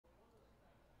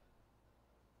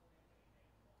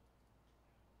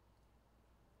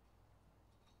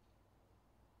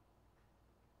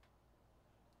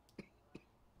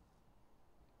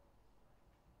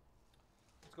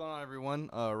going on, everyone?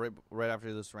 Right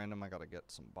after this random, I gotta get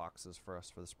some boxes for us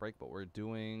for this break, but we're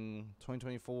doing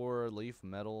 2024 Leaf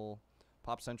Metal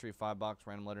Pop Century 5-box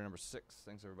random letter number 6.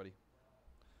 Thanks, everybody.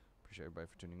 Appreciate everybody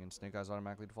for tuning in. Snake Eyes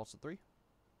automatically defaults to 3.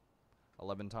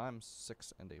 11 times.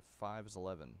 6 and a 5 is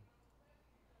 11.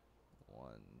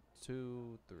 1,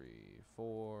 2, 3,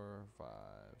 4, 5,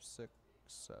 6,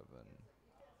 7,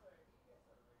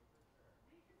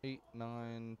 8,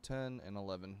 9, 10, and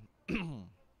 11.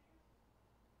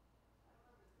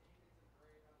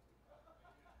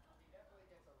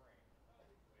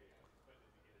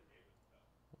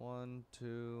 1,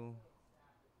 2,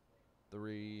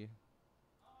 3,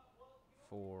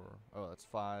 4. Oh, that's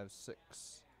 5,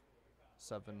 6,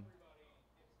 7,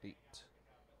 8,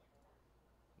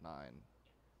 9,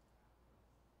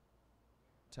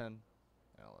 10, and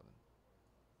 11.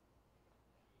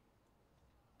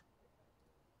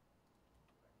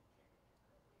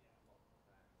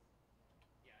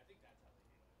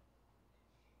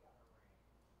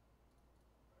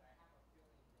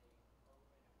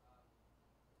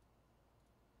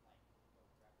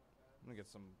 I'm gonna get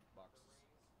some boxes.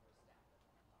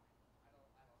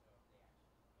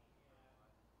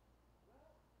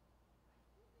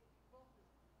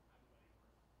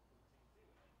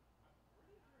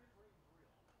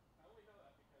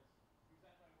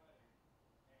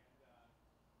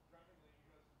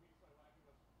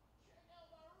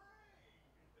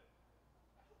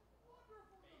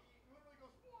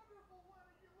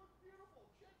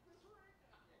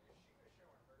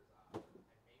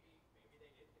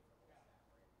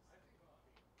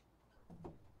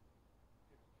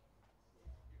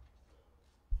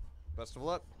 Best of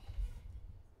luck.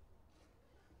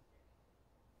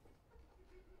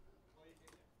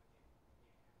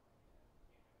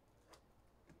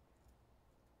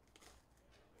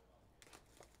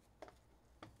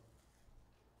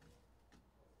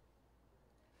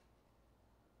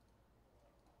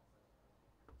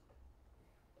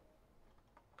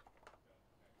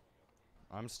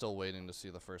 I'm still waiting to see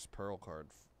the first Pearl card.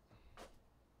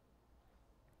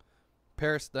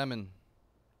 Paris Demon.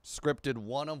 Scripted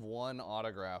 1/1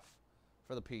 autograph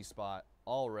for the P spot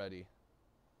already.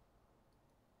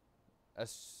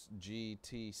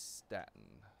 SGT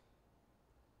Staten.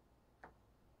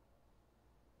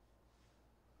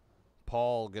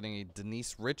 Paul getting a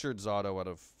Denise Richards auto out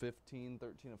of 15,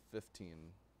 13 of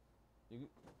 15.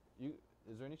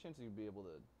 Is there any chance you'd be able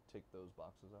to take those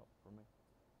boxes out for me?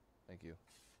 Thank you.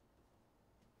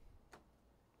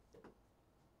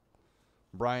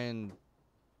 Brian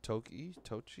Tochi?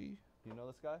 You know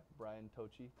this guy? Brian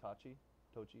Tochi? Tochi?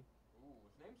 Ooh,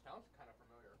 his name sounds kind of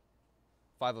familiar.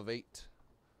 5 of 8.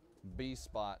 B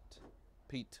spot.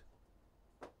 Pete.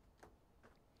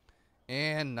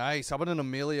 And nice. How about an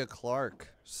Amelia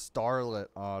Clark Starlet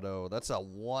auto? That's a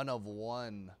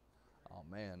 1/1. Oh,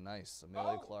 man. Nice.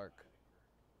 Amelia Clark.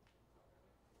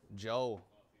 Joe.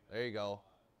 There you go.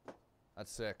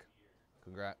 That's sick.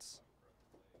 Congrats.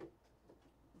 I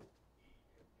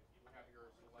have your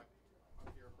select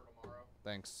up here for tomorrow.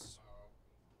 Thanks.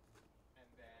 And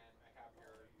then I have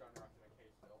your done wrapped in a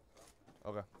case still. So.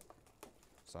 Okay.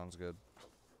 Sounds good.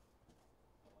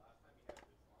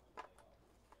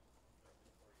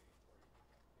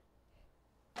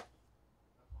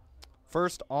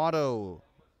 First auto.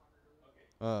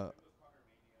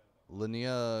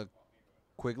 Linnea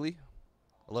Quigley.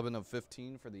 11 of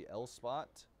 15 for the L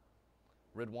spot.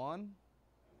 Ridwan.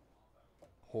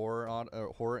 Horror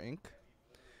Inc.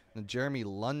 And Jeremy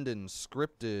London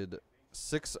scripted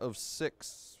 6 of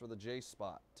 6 for the J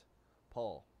spot.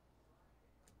 Paul.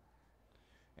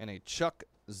 And a Chuck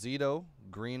Zito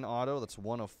green auto. That's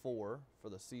 1 of 4 for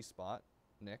the C spot.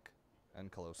 Nick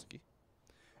and Kolowski.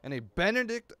 And a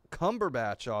Benedict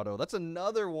Cumberbatch auto. That's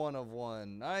another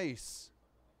 1/1. Nice.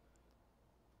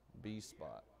 B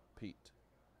spot. Pete.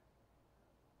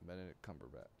 Benedict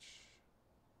Cumberbatch.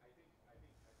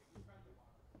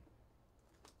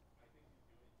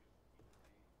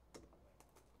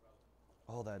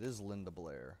 Oh, that is Linda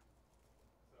Blair.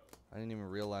 I didn't even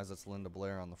realize that's Linda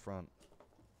Blair on the front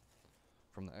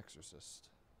from The Exorcist.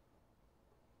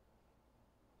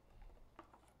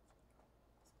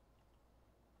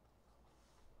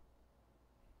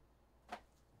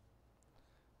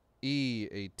 E,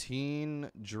 a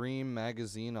Teen Dream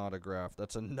Magazine autograph.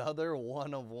 That's another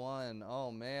 1/1.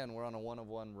 Oh, man, we're on a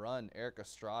 1/1 run. Eric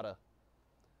Estrada.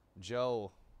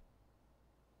 Joe.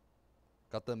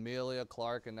 Got the Amelia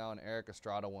Clark and now an Eric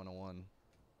Estrada 1/1.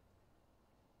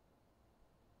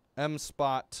 M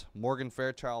spot. Morgan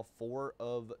Fairchild 4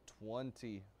 of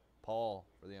 20. Paul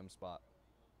for the M spot.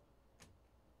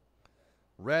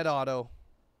 Red auto.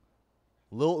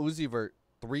 Lil Uzi Vert.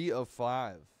 3 of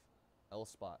 5. L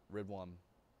spot, Rid 1.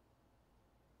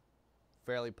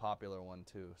 Fairly popular one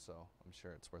too, so I'm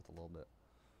sure it's worth a little bit.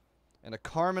 And a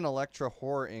Carmen Electra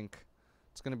Horror Inc.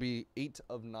 It's going to be 8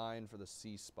 of 9 for the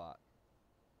C spot.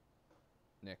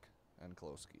 Nick and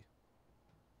Kolosky.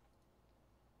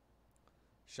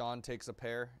 Sean takes a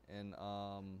pair in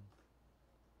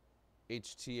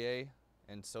HTA,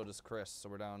 and so does Chris. So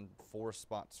we're down 4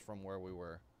 spots from where we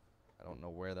were. I don't know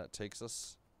where that takes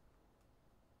us.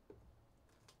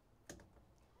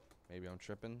 Maybe I'm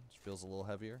tripping. It feels a little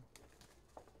heavier.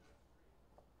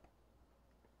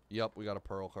 Yep, we got a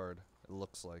Pearl card. It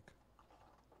looks like.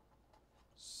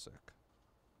 Sick.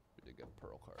 We did get a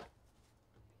Pearl card.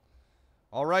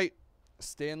 All right.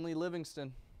 Stanley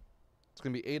Livingston. It's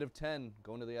going to be 8 of 10.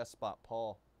 Going to the S spot.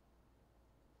 Paul.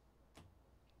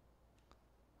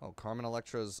 Oh, Carmen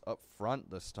Electra's up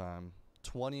front this time.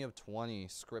 20 of 20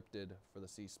 scripted for the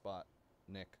C spot.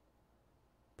 Nick.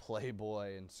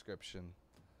 Playboy inscription.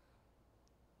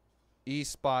 E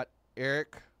spot.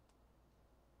 Eric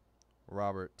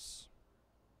Roberts.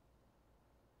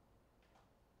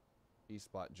 E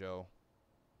spot. Joe.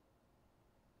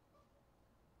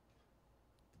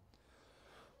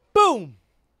 Boom!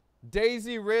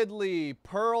 Daisy Ridley.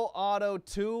 Pearl Auto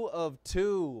 2 of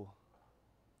 2.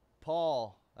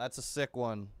 Paul. That's a sick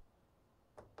one.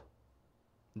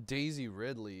 Daisy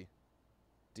Ridley.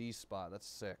 D spot. That's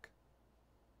sick.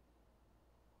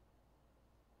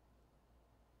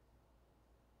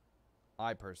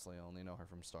 I personally only know her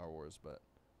from Star Wars, but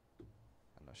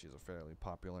I know she's a fairly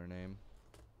popular name.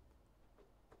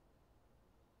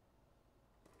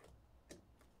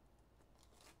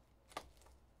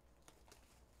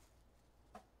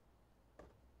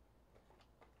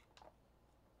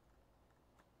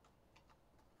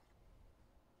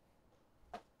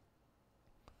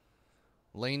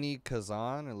 Lainey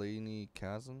Kazan or Lainey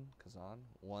Kazan?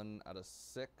 1 out of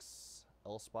 6.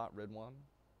 L spot, Rid 1.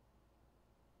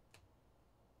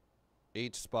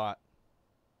 H spot.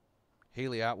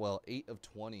 Haley Atwell, 8 of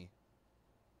 20.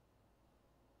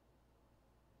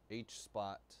 H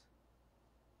spot.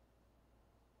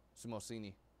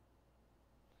 Sumosini.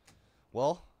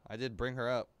 Well, I did bring her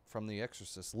up from The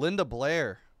Exorcist. Linda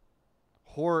Blair.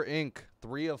 Horror Inc.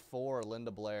 3 of 4,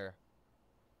 Linda Blair.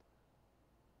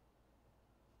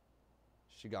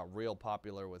 She got real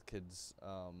popular with kids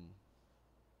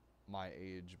my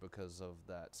age because of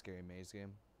that Scary Maze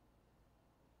game.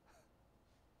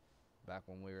 Back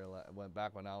when we were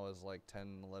back when I was like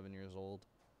 10, 11 years old.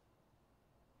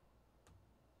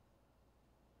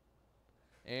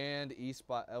 And E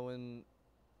spot Ewan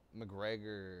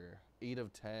McGregor, 8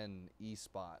 of 10 E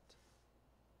spot.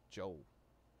 Joe.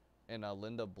 And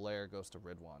Linda Blair goes to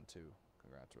Ridwan too.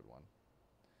 Congrats, Ridwan.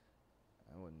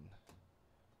 Ewan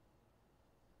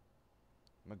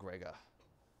McGregor.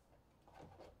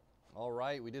 All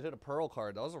right, we did hit a Pearl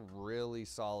card. That was a really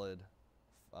solid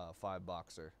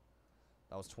 5-boxer.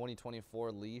 That was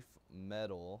 2024 Leaf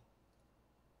Metal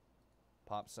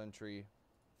Pop Century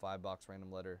 5-box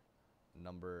random letter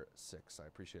number 6. I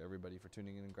appreciate everybody for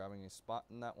tuning in and grabbing a spot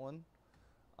in that one.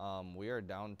 We are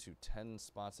down to 10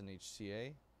 spots in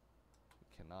HTA.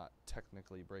 We cannot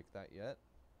technically break that yet.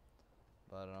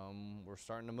 But we're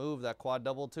starting to move. That quad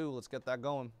double too. Let's get that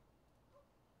going.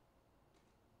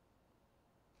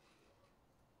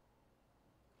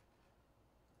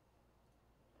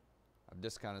 I've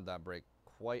discounted that break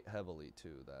quite heavily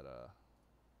too, that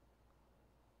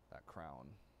crown.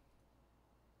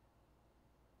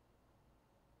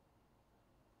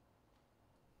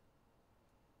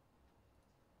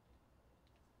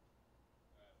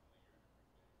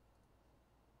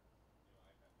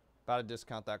 About to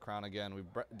discount that crown again. We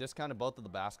discounted both of the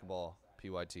basketball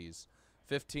PYTs.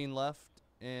 15 left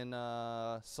in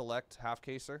select half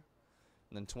caser,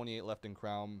 and then 28 left in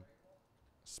crown.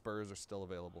 Spurs are still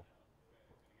available.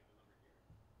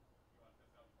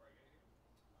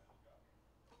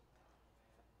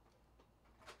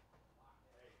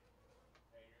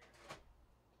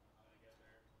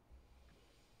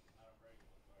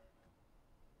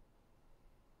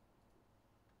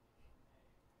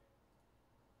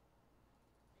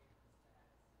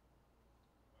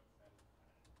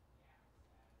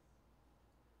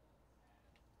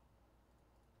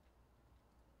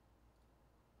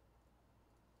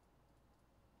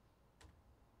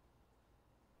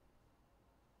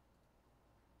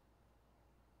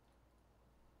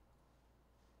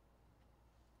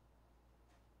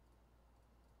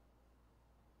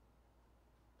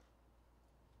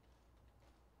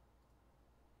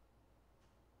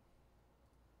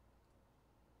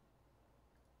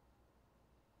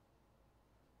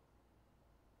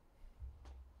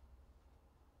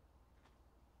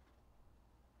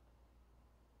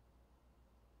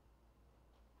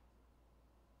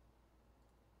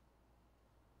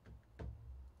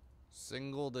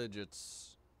 Single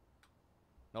digits.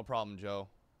 No problem, Joe.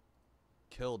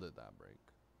 Killed it that break.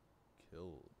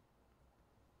 Killed.